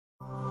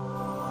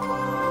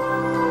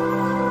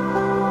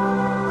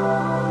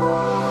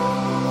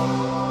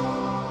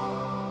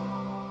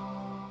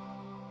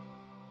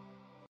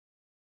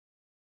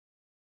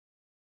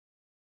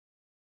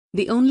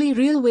the only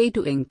real way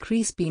to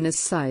increase penis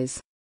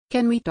size.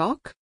 Can we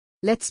talk?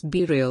 Let's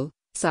be real,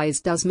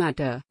 size does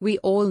matter. We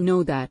all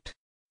know that.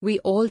 We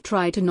all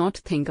try to not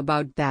think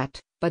about that,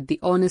 but the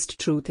honest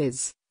truth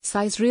is,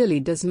 size really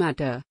does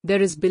matter.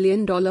 There is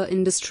billion-dollar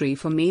industry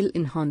for male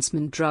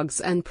enhancement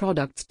drugs and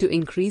products to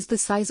increase the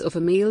size of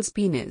a male's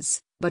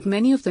penis, but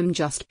many of them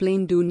just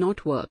plain do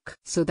not work.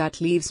 So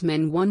that leaves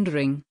men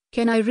wondering,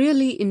 can I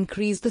really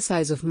increase the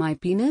size of my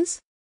penis?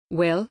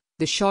 Well,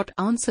 the short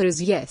answer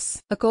is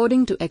yes.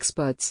 According to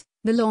experts,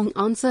 the long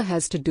answer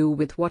has to do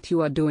with what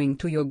you are doing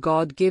to your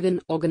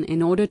God-given organ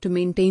in order to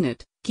maintain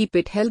it, keep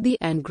it healthy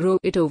and grow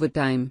it over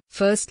time.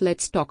 First,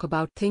 let's talk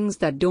about things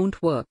that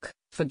don't work.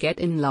 Forget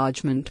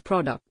enlargement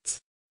products.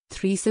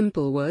 3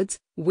 simple words: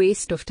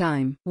 waste of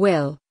time.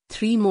 Well,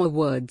 3 more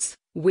words: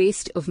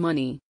 waste of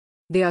money.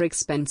 They are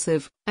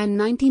expensive, and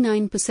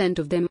 99%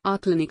 of them are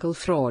clinical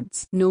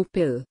frauds. No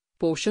pill,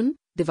 potion,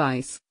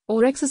 device,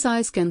 or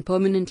exercise can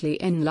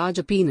permanently enlarge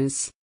a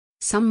penis.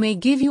 Some may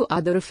give you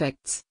other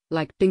effects,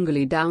 like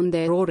tingly down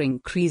there or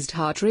increased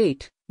heart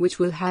rate, which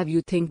will have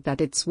you think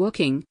that it's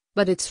working,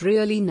 but it's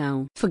really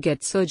now.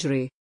 Forget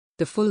surgery.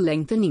 The full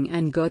lengthening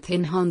and girth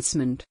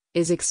enhancement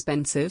is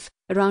expensive,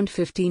 around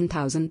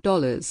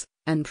 $15,000,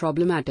 and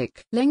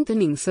problematic.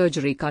 Lengthening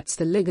surgery cuts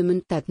the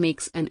ligament that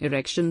makes an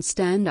erection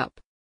stand up.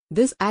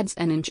 This adds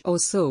an inch or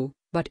so,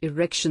 but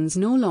erections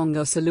no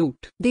longer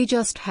salute. They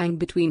just hang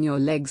between your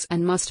legs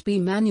and must be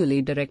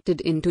manually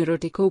directed into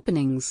erotic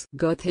openings.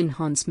 Girth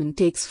enhancement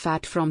takes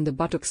fat from the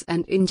buttocks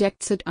and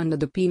injects it under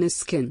the penis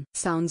skin.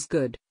 Sounds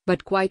good,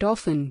 but quite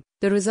often,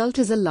 the result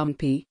is a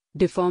lumpy,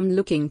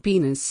 deformed-looking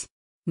penis.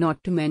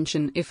 Not to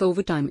mention if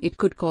over time it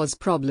could cause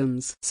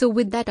problems. So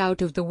with that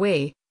out of the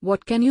way,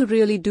 what can you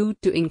really do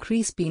to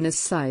increase penis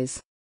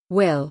size?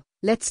 Well,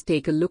 let's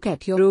take a look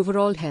at your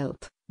overall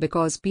health,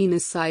 because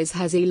penis size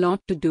has a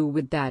lot to do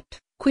with that.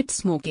 Quit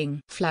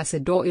smoking.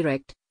 Flaccid or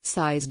erect,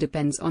 size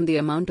depends on the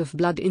amount of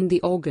blood in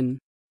the organ.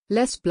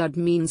 Less blood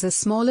means a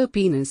smaller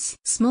penis.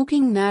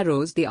 Smoking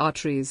narrows the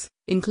arteries,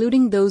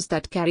 including those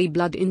that carry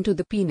blood into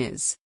the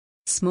penis.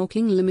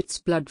 Smoking limits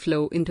blood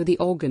flow into the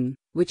organ,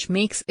 which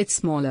makes it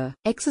smaller.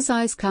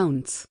 Exercise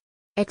counts.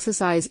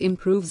 Exercise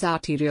improves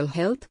arterial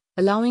health,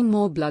 allowing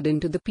more blood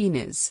into the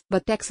penis.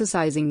 But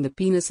exercising the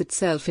penis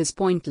itself is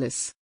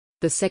pointless.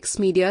 The sex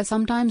media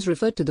sometimes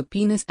refer to the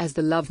penis as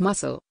the love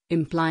muscle,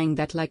 implying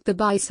that like the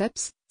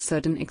biceps,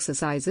 certain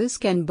exercises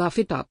can buff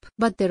it up.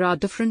 But there are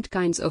different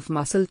kinds of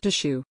muscle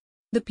tissue.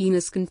 The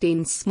penis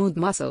contains smooth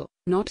muscle,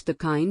 not the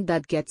kind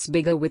that gets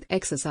bigger with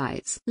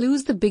exercise.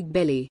 Lose the big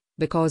belly,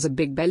 because a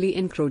big belly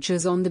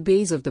encroaches on the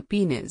base of the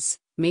penis,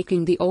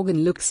 making the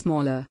organ look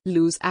smaller.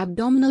 Lose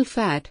abdominal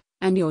fat,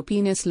 and your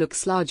penis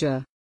looks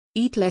larger.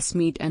 Eat less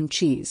meat and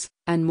cheese,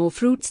 and more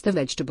fruits and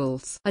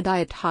vegetables. A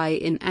diet high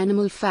in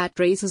animal fat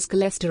raises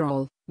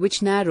cholesterol,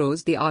 which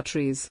narrows the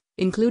arteries,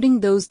 including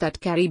those that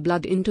carry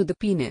blood into the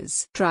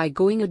penis. Try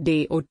going a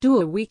day or 2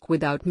 a week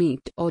without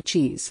meat or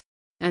cheese.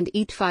 And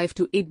eat 5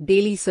 to 8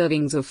 daily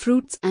servings of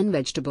fruits and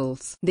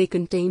vegetables. They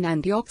contain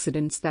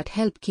antioxidants that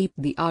help keep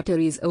the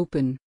arteries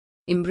open.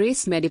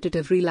 Embrace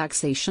meditative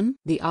relaxation.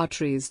 The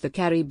arteries that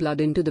carry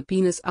blood into the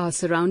penis are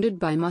surrounded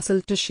by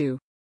muscle tissue.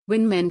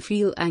 When men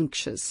feel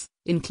anxious,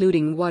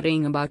 including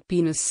worrying about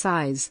penis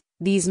size,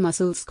 these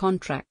muscles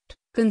contract,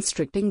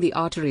 constricting the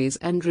arteries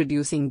and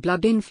reducing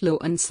blood inflow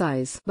and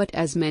size. But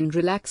as men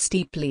relax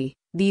deeply,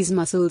 these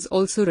muscles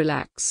also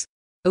relax,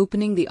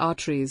 opening the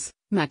arteries,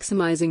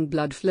 maximizing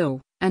blood flow,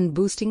 and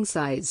boosting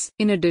size.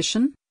 In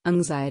addition,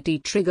 anxiety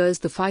triggers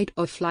the fight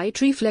or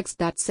flight reflex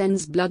that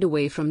sends blood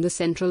away from the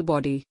central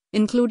body,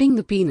 including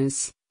the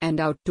penis, and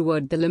out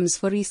toward the limbs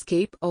for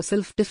escape or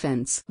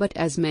self-defense. But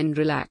as men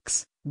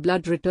relax,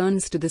 blood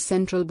returns to the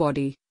central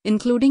body,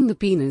 including the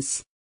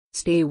penis.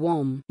 Stay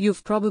warm.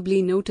 You've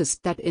probably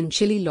noticed that in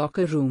chilly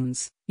locker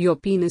rooms, your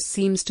penis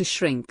seems to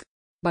shrink.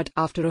 But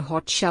after a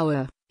hot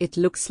shower, it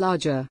looks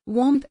larger.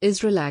 Warmth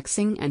is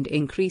relaxing and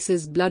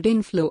increases blood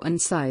inflow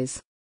and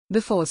size.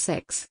 Before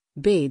sex,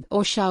 bathe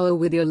or shower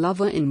with your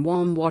lover in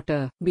warm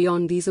water.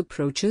 Beyond these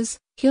approaches,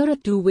 here are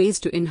 2 ways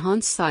to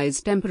enhance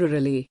size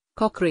temporarily.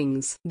 Cock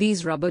rings.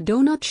 These rubber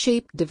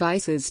donut-shaped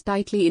devices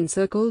tightly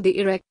encircle the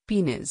erect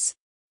penis.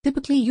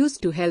 Typically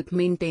used to help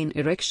maintain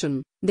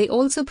erection, they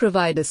also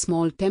provide a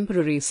small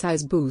temporary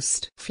size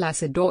boost.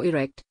 Flaccid or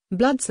erect,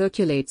 blood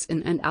circulates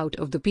in and out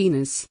of the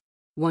penis.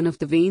 One of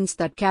the veins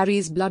that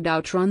carries blood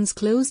out runs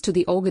close to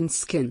the organ's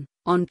skin.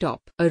 On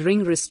top, a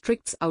ring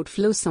restricts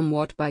outflow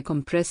somewhat by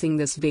compressing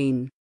this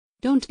vein.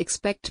 Don't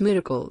expect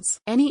miracles.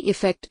 Any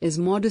effect is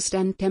modest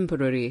and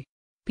temporary.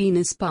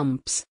 Penis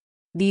pumps.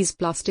 These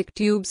plastic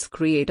tubes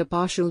create a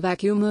partial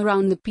vacuum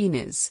around the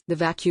penis. The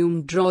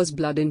vacuum draws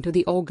blood into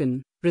the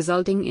organ,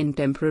 resulting in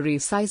temporary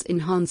size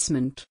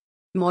enhancement.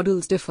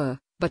 Models differ,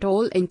 but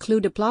all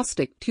include a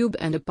plastic tube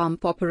and a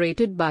pump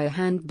operated by a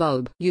hand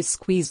bulb. You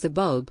squeeze the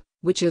bulb,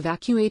 which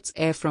evacuates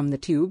air from the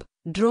tube,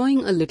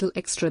 drawing a little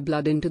extra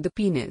blood into the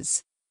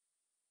penis.